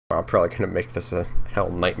I'm probably gonna make this a hell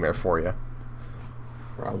nightmare for you.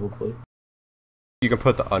 Probably. You can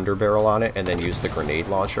put the underbarrel on it and then use the grenade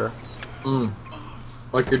launcher.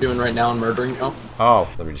 Like you're doing right now in murdering. Oh,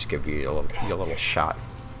 let me just give you a little shot.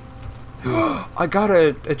 I got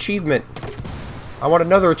an achievement. I want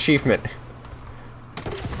another achievement.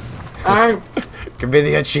 Give me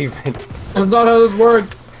the achievement. That's not how this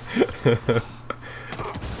works.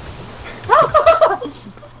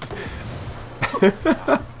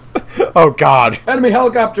 Oh God! Enemy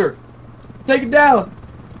helicopter! Take it down!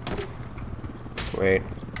 Wait.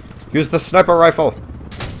 Use the sniper rifle!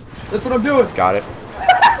 That's what I'm doing! Got it.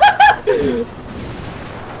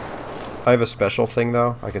 I have a special thing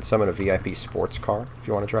though. I can summon a VIP sports car if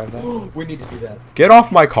you want to drive that. We need to do that. Get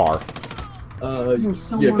off my car! Yeah,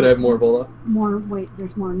 could I have more Ebola?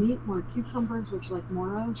 There's more meat, more cucumbers, would you like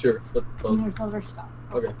more of? Sure. And there's other stuff.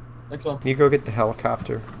 Okay. Next one. You go get the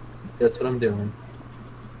helicopter. That's what I'm doing.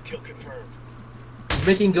 Kill confirmed. He's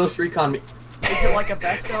making Ghost Recon me. Is it like a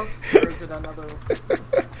best of, or is it another?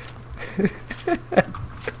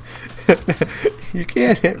 You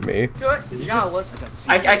can't hit me. Do it. You gotta listen.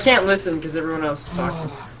 I can't listen because everyone else is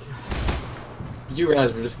talking. You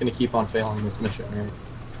realize we're just gonna keep on failing this mission, right?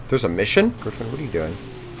 There's a mission? Griffin, what are you doing?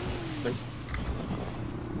 Nothing.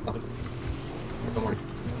 Don't worry.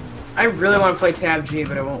 I really want to play Tab G,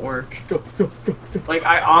 but it won't work. Go. Like,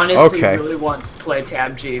 I honestly really want to play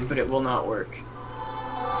Tab G, but it will not work.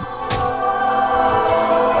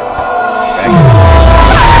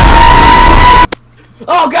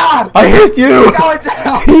 Oh God! I hit you! We're going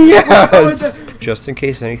down! Yes! Just in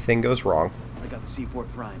case anything goes wrong. I got the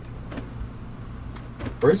C4 primed.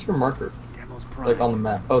 Where's your marker? Demo's primed. Like on the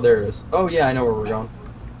map. Oh, there it is. Oh yeah, I know where we're going.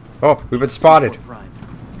 Oh, we've been spotted.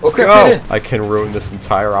 Okay, Go! I can ruin this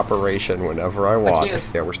entire operation whenever I want.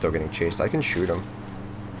 Yeah, we're still getting chased. I can shoot him.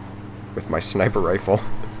 With my sniper rifle.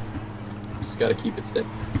 Just gotta keep it steady.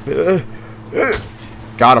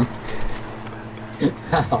 Got him.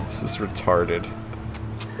 This is retarded.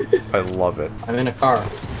 I love it. I'm in a car.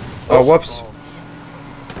 Oh, whoops.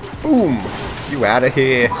 Boom! You out of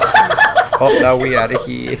here. Oh, now we out of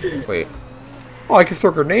here. Wait. Oh, I can throw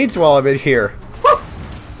grenades while I'm in here.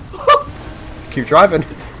 Keep driving.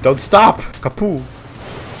 Don't stop. Kapoo.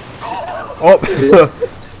 Oh.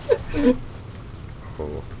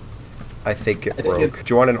 Oh. I think it broke.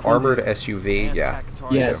 Do you want an armored SUV? Yeah.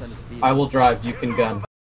 Yes. I will drive. You can gun.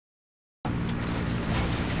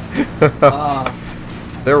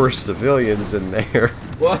 There were civilians in there.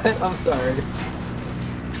 What? I'm sorry.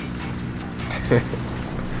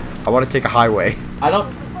 I want to take a highway. I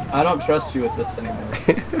don't trust you with this anymore.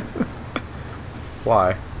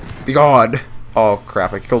 Why? Be gone. Oh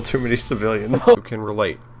crap, I killed too many civilians. Who can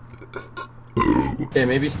relate? Okay,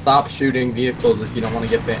 maybe stop shooting vehicles if you don't want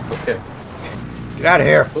to get banned. Okay. Get out of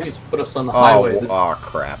here. Please put us on the highway. Oh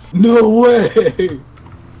crap. No way!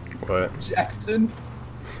 What? Jackson?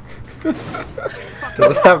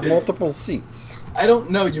 Does it have multiple seats? I don't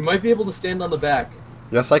know. You might be able to stand on the back.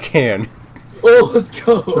 Yes, I can. Oh, let's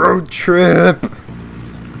go. Road trip.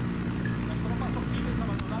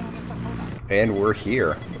 And we're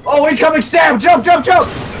here. Oh, incoming Sam! Jump, jump, jump!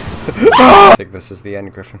 I think this is the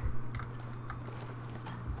end, Griffin.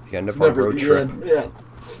 The end of our road trip. Yeah.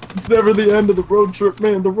 It's never the end of the road trip,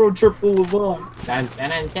 man. The road trip will live on.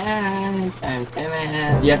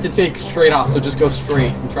 You have to take straight off, so just go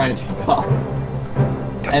straight and try and take off.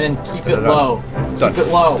 And then keep it low. Keep it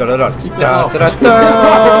low. Keep it low.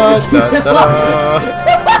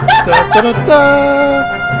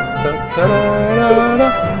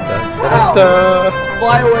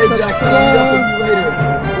 Fly away, Jackson. I'll meet up with you later.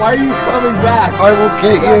 Why are you coming back? I will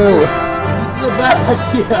get you. This is a bad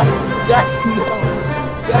idea. Jackson, no.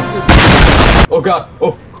 Jackson. Oh God.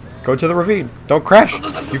 Oh. Go to the ravine. Don't crash.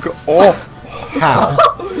 You go. Oh. How?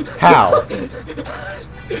 How?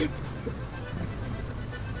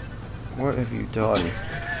 What have you done?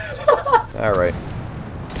 Alright.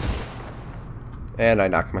 And I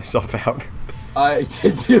knocked myself out. I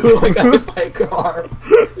did too. I got hit by a car.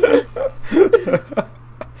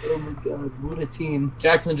 Oh my God, what a team.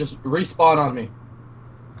 Jackson, just respawn on me.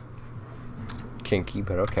 Kinky,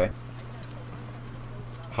 but okay.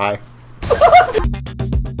 Hi.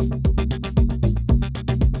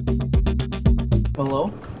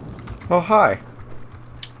 Hello? Oh, hi.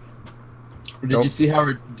 Did you see how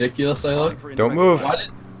ridiculous I look? Don't move. Why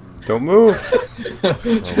did... Don't move.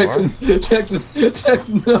 Jackson, no. Jackson, please.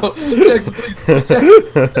 Jackson, no.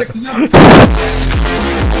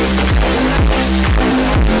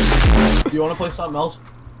 Do you want to play something else?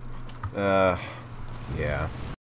 Yeah.